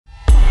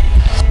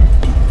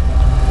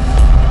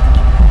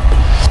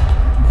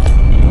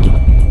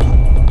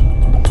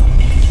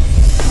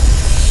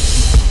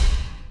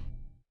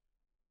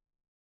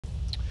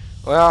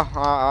Well,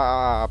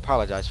 I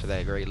apologize for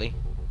that greatly.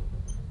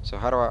 So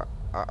how do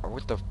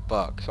what the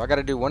fuck? So I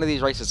gotta do one of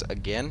these races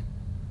again?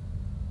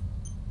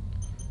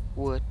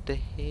 What the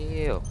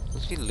hell?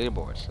 Let's see the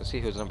leaderboards. Let's see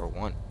who's number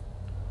one.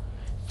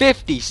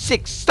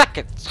 56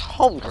 seconds!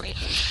 Holy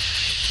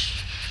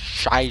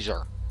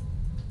shizer.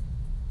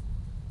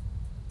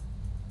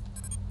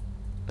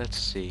 Let's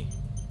see.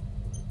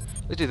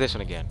 Let's do this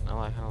one again. I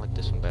like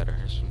this one better.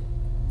 This one.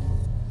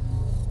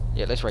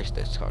 Yeah, let's race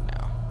this car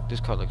now. This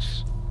car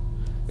looks...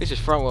 This is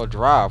front wheel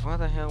drive. Why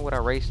the hell would I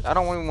race? I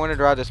don't even want to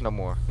drive this no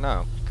more.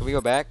 No. Can we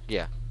go back?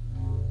 Yeah.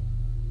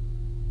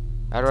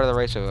 I'd rather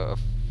race a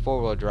four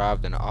wheel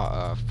drive than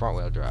a front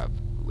wheel drive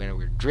when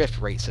we're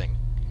drift racing.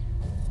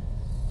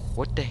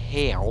 What the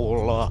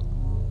hell?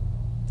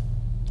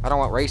 I don't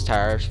want race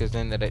tires because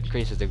then that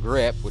increases the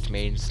grip, which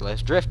means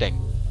less drifting.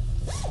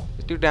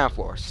 Let's do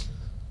downforce.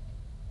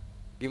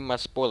 Give me my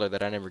spoiler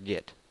that I never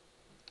get.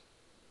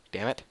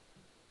 Damn it.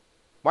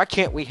 Why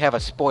can't we have a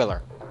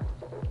spoiler?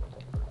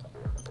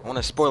 I want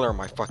a spoiler in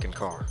my fucking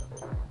car.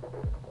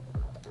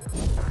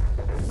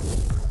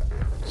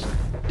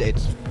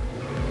 It's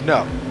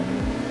no.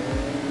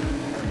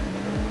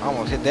 I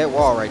almost hit that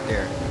wall right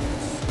there.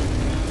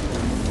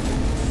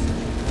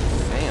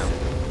 Damn.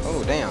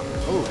 Oh damn.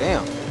 Oh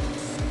damn.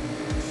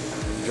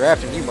 I'm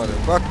drafting you,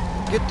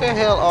 motherfucker. Get the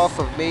hell off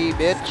of me,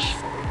 bitch.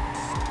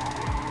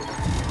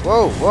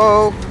 Whoa,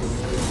 whoa.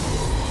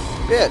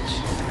 Bitch.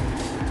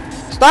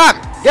 Stop!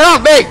 Get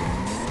off me!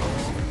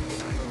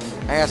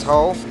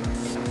 Asshole.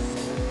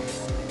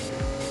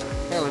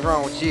 What the hell is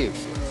wrong with you?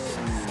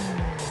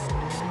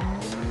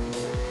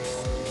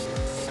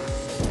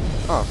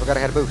 Oh, I forgot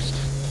I had a boost.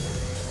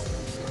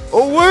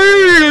 Away!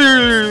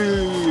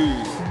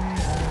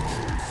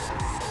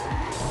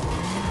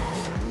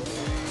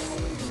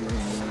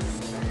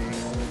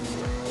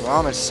 Well,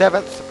 I'm in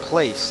 7th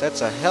place.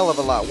 That's a hell of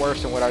a lot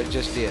worse than what I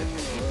just did.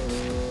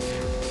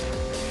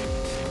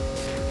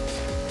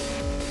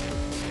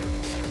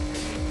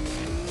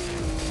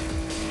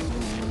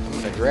 I'm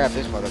gonna draft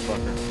this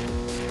motherfucker.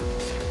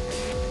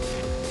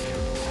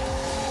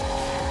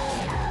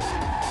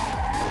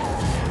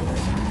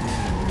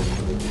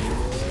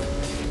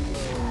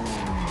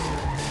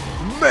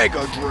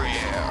 Mega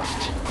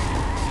Drift!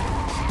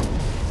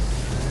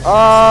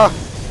 Oh,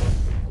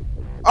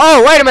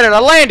 wait a minute, I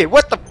landed!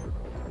 What the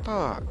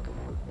fuck?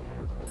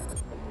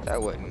 That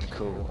wasn't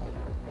cool.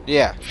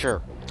 Yeah,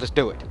 sure. Let's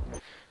do it.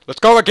 Let's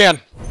go again!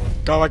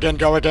 Go again,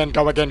 go again,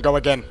 go again, go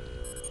again.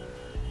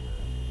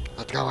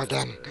 Let's go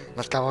again.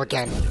 Let's go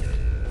again.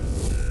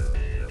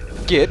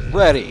 Get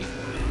ready.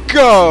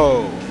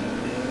 Go!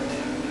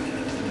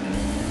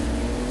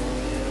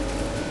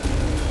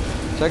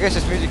 So I guess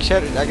this music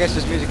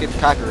gets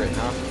copyright,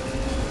 huh?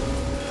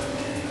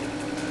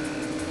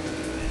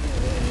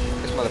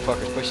 This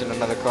motherfucker's pushing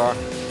another car.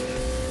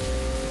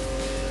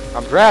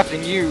 I'm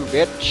drafting you,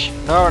 bitch.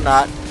 No, I'm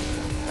not.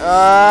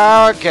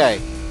 Okay.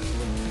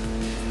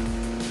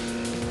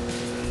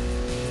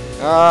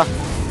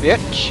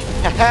 Bitch.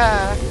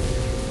 Haha.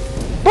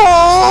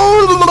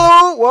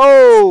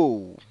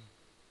 Whoa!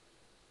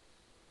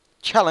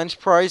 Challenge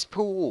prize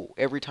pool.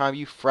 Every time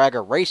you frag a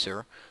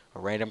racer, a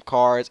random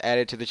car is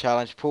added to the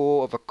challenge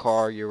pool of a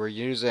car you were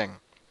using.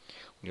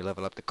 When you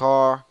level up the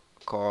cars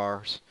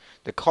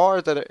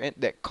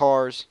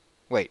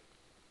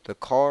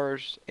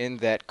in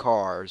that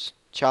car's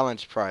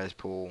challenge prize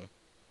pool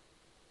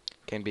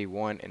can be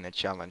won in a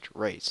challenge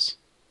race.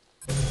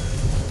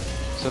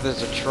 So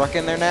there's a truck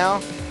in there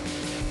now?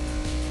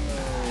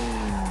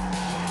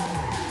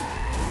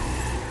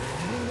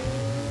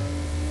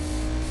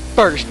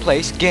 First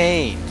place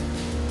gained.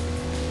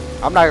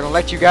 I'm not gonna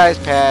let you guys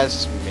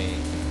pass me.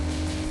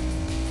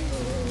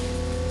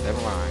 Never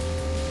mind.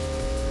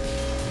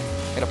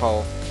 Hit a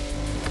pole.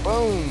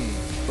 Boom!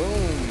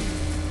 Boom!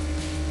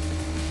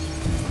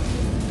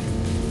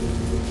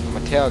 I'm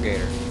a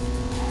tailgater.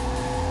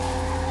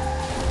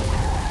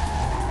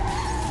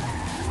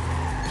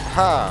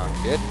 Ha!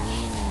 Bitch.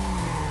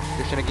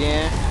 Drifting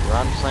again.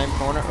 Around the same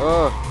corner.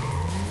 Ugh.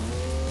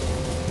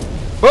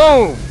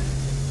 Boom!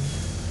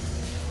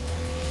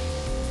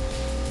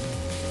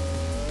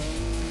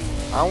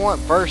 I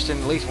want first in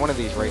at least one of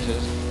these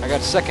races. I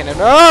got second and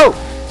no!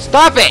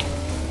 Stop it!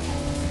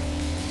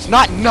 It's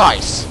not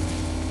nice!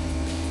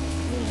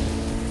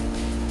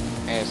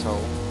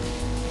 Asshole.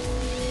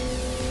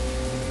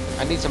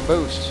 I need some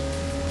boost.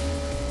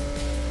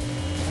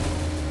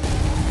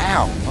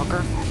 Ow,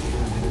 fucker.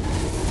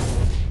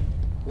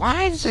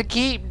 Why does it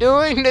keep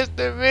doing this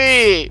to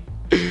me?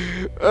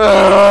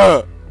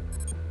 Ugh.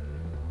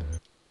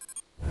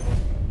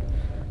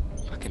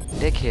 Fucking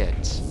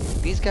dickheads.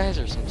 These guys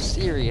are some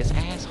serious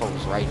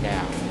assholes right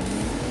now.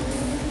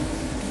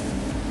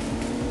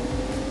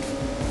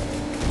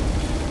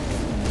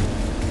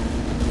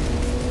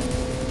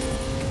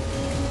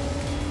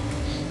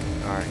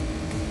 Alright.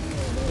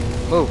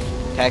 Move,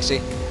 taxi.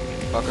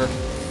 Fucker.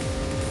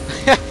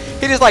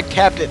 He just like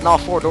tapped it and all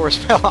 4 doors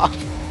fell off.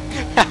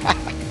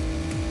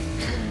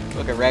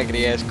 Looking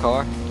raggedy ass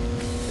car.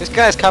 This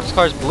guy's cop's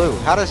car's blue.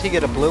 How does he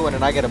get a blue one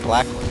and I get a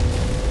black one?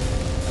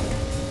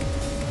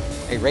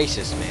 a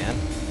racist, man.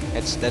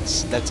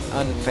 That's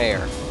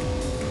unfair.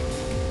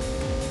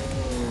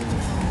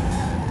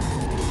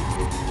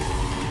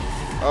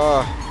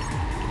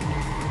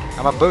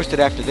 I'm gonna boost it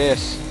after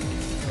this.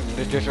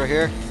 This drift right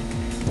here.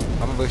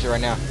 I'm gonna boost it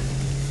right now.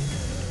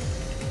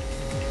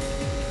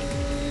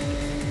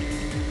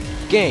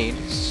 Gained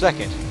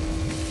second.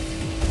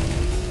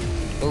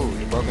 Ooh,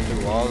 you broken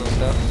through walls and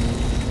stuff.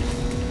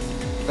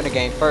 I'm gonna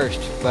gain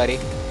first, buddy.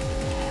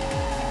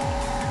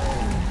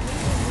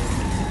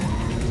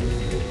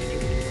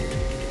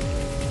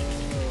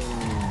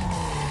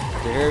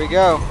 So here we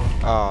go.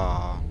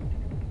 Aw.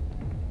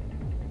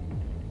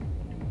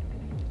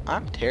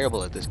 I'm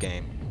terrible at this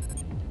game.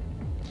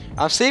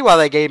 I see why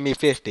they gave me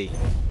 50.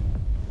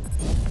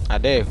 I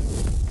do.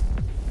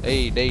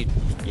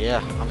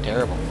 Yeah, I'm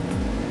terrible.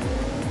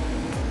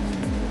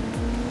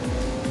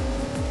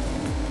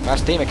 My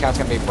Steam account's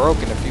gonna be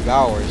broke in a few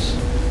hours.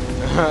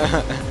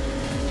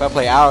 If I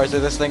play hours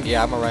of this thing,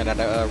 yeah, I'm gonna run out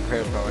of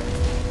repair part.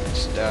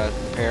 Just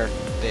repair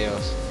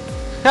deals.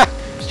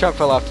 This truck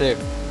fell off too.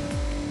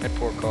 That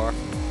poor car.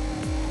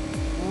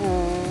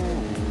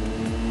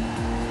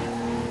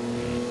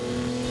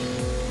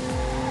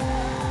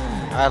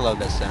 I love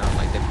that sound,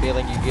 like the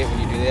feeling you get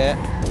when you do that.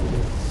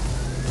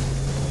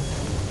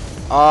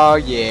 Oh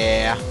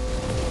yeah.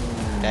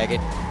 Tag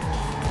it.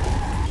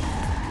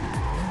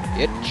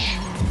 Itch.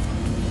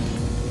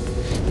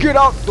 Get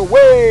out the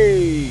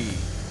way!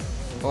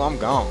 Oh, I'm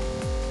gone.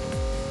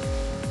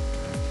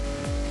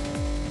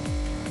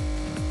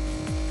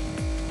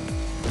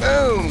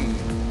 Boom!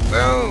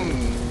 Boom!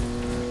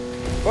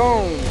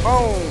 Boom!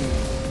 Boom!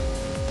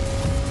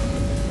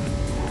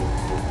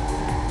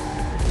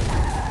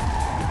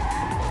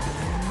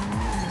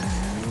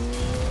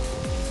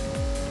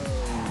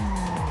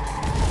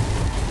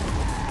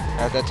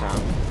 At that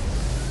time.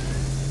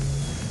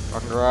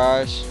 Parking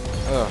garage.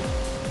 Ugh.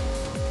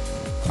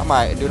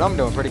 Dude, I'm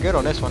doing pretty good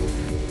on this one.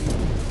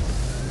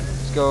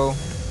 Let's go.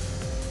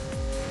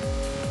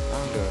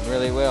 I'm doing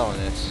really well on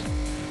this.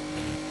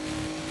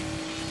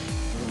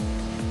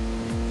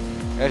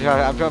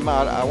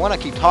 I want to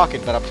keep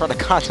talking, but I'm trying to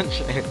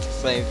concentrate at the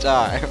same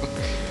time.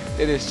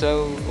 It is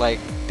so, like,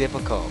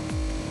 difficult.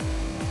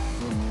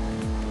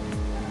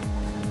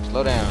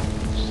 Slow down.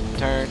 Just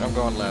turn. I'm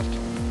going left.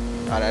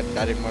 I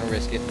didn't want to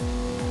risk it.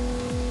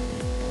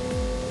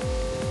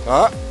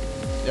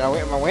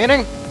 Am I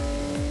winning?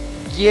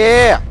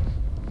 Yeah!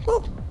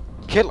 Woo.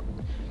 Kill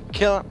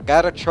him.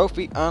 Got a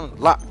trophy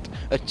unlocked.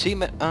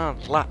 Achievement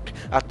unlocked.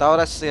 I thought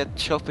I said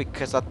trophy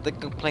because I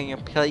think I'm playing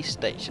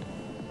PlayStation.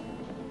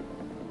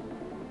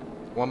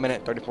 1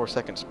 minute 34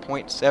 seconds.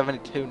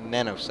 0.72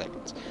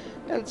 nanoseconds.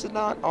 That's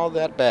not all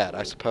that bad,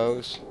 I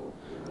suppose.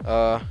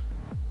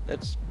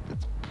 That's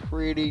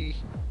pretty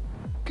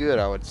good,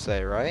 I would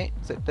say, right?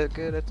 Is that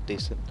good? That's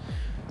decent.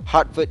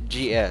 Hotfoot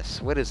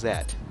GS. What is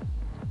that?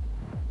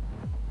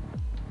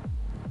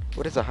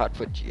 What is a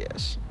Hotfoot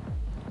GS?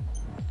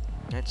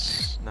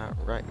 That's not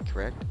right,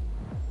 correct?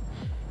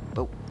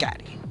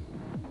 Bugatti.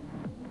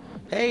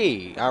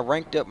 Hey, I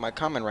ranked up my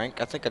common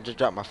rank. I think I just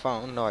dropped my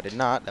phone. No, I did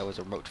not. That was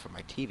a remote for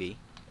my TV.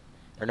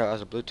 Or no, that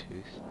was a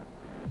Bluetooth.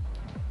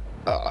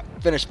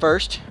 Finished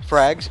first.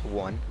 Frags,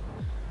 1.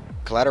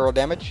 Collateral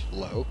damage,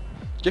 low.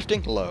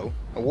 Drifting, low.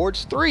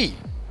 Awards, 3.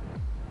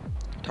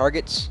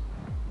 Targets,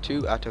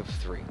 2 out of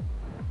 3.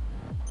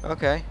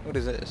 Okay, what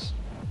is this?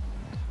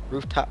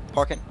 Rooftop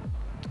parking,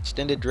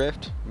 extended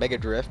drift, mega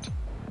drift,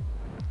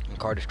 and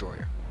car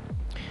destroyer.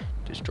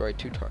 Destroy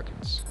 2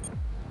 targets.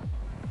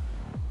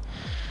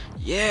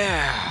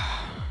 Yeah!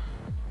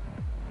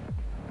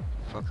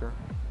 Fucker.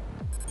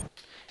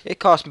 It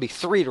cost me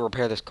 3 to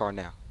repair this car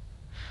now.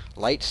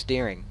 Light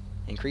steering.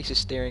 Increases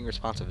steering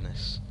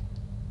responsiveness.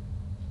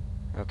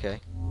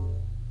 Okay.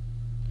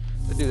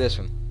 Let's do this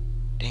one.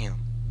 Damn.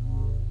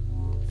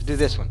 Let's do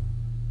this one.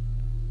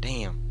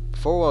 Damn.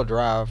 4-wheel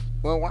drive.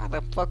 Well, why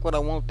the fuck would I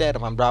want that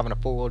if I'm driving a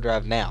 4-wheel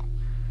drive now?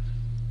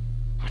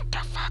 What the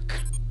fuck?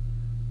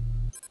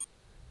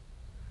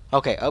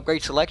 Okay,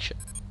 upgrade selection.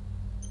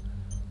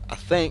 I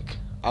think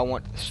I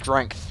want the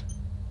strength.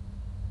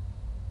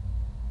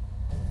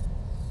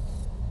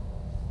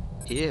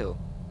 Ew.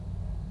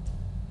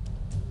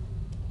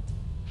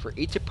 For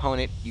each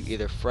opponent you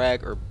either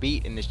frag or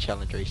beat in this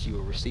challenge race, you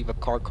will receive a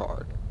car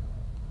card.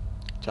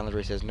 Challenge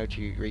race has no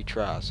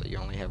retry, so you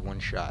only have 1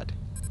 shot.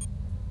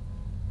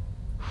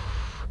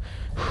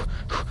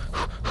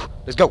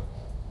 Let's go!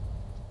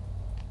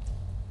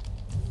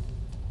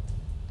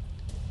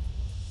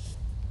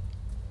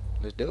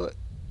 Let's do it.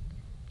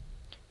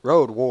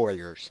 Road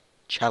Warriors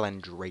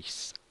Challenge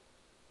Race.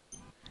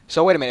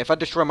 So wait a minute, if I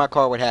destroy my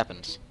car, what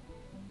happens?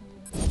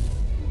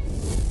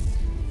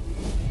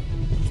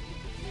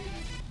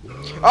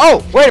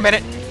 Oh, wait a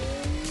minute!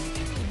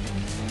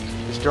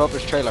 Let's drop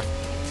this trailer.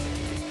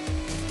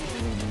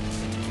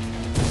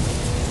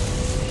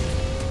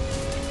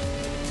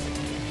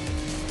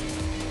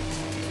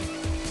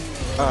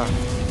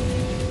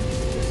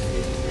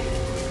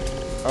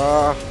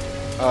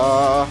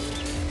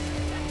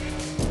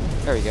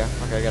 There we go.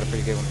 Okay, I got a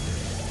pretty good one.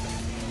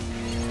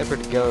 That's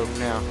pretty go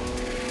now.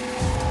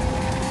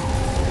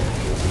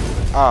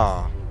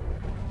 Ah.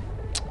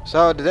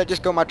 So, did that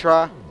just go my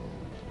try?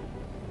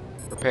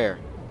 Repair.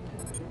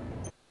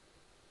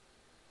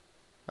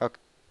 Okay.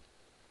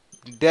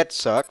 That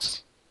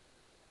sucks.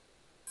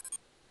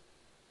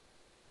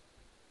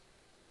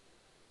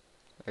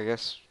 I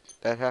guess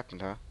that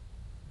happened, huh?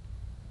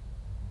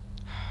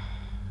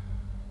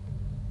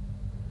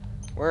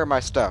 Where are my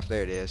stuff?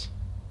 There it is.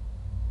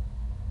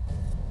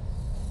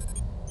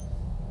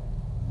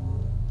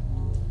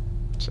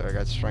 So I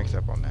got strength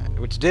up on that,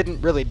 which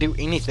didn't really do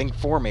anything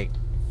for me.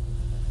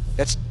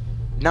 That's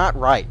not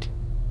right.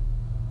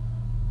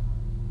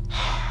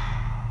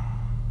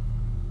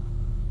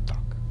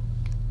 Fuck.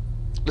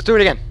 Let's do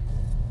it again.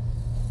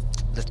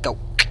 Let's go.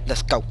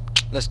 Let's go.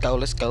 Let's go.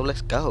 Let's go.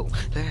 Let's go.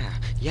 Yeah.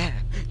 Yeah.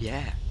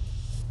 Yeah.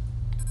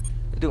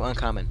 Let's do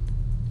uncommon.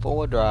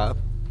 Four-wheel drive.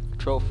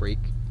 Control freak.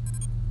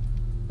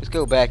 Let's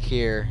go back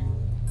here.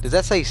 Does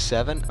that say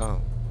 7?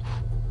 Oh.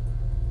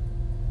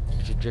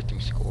 There's your drifting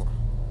score.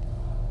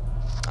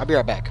 I'll be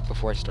right back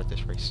before I start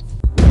this race.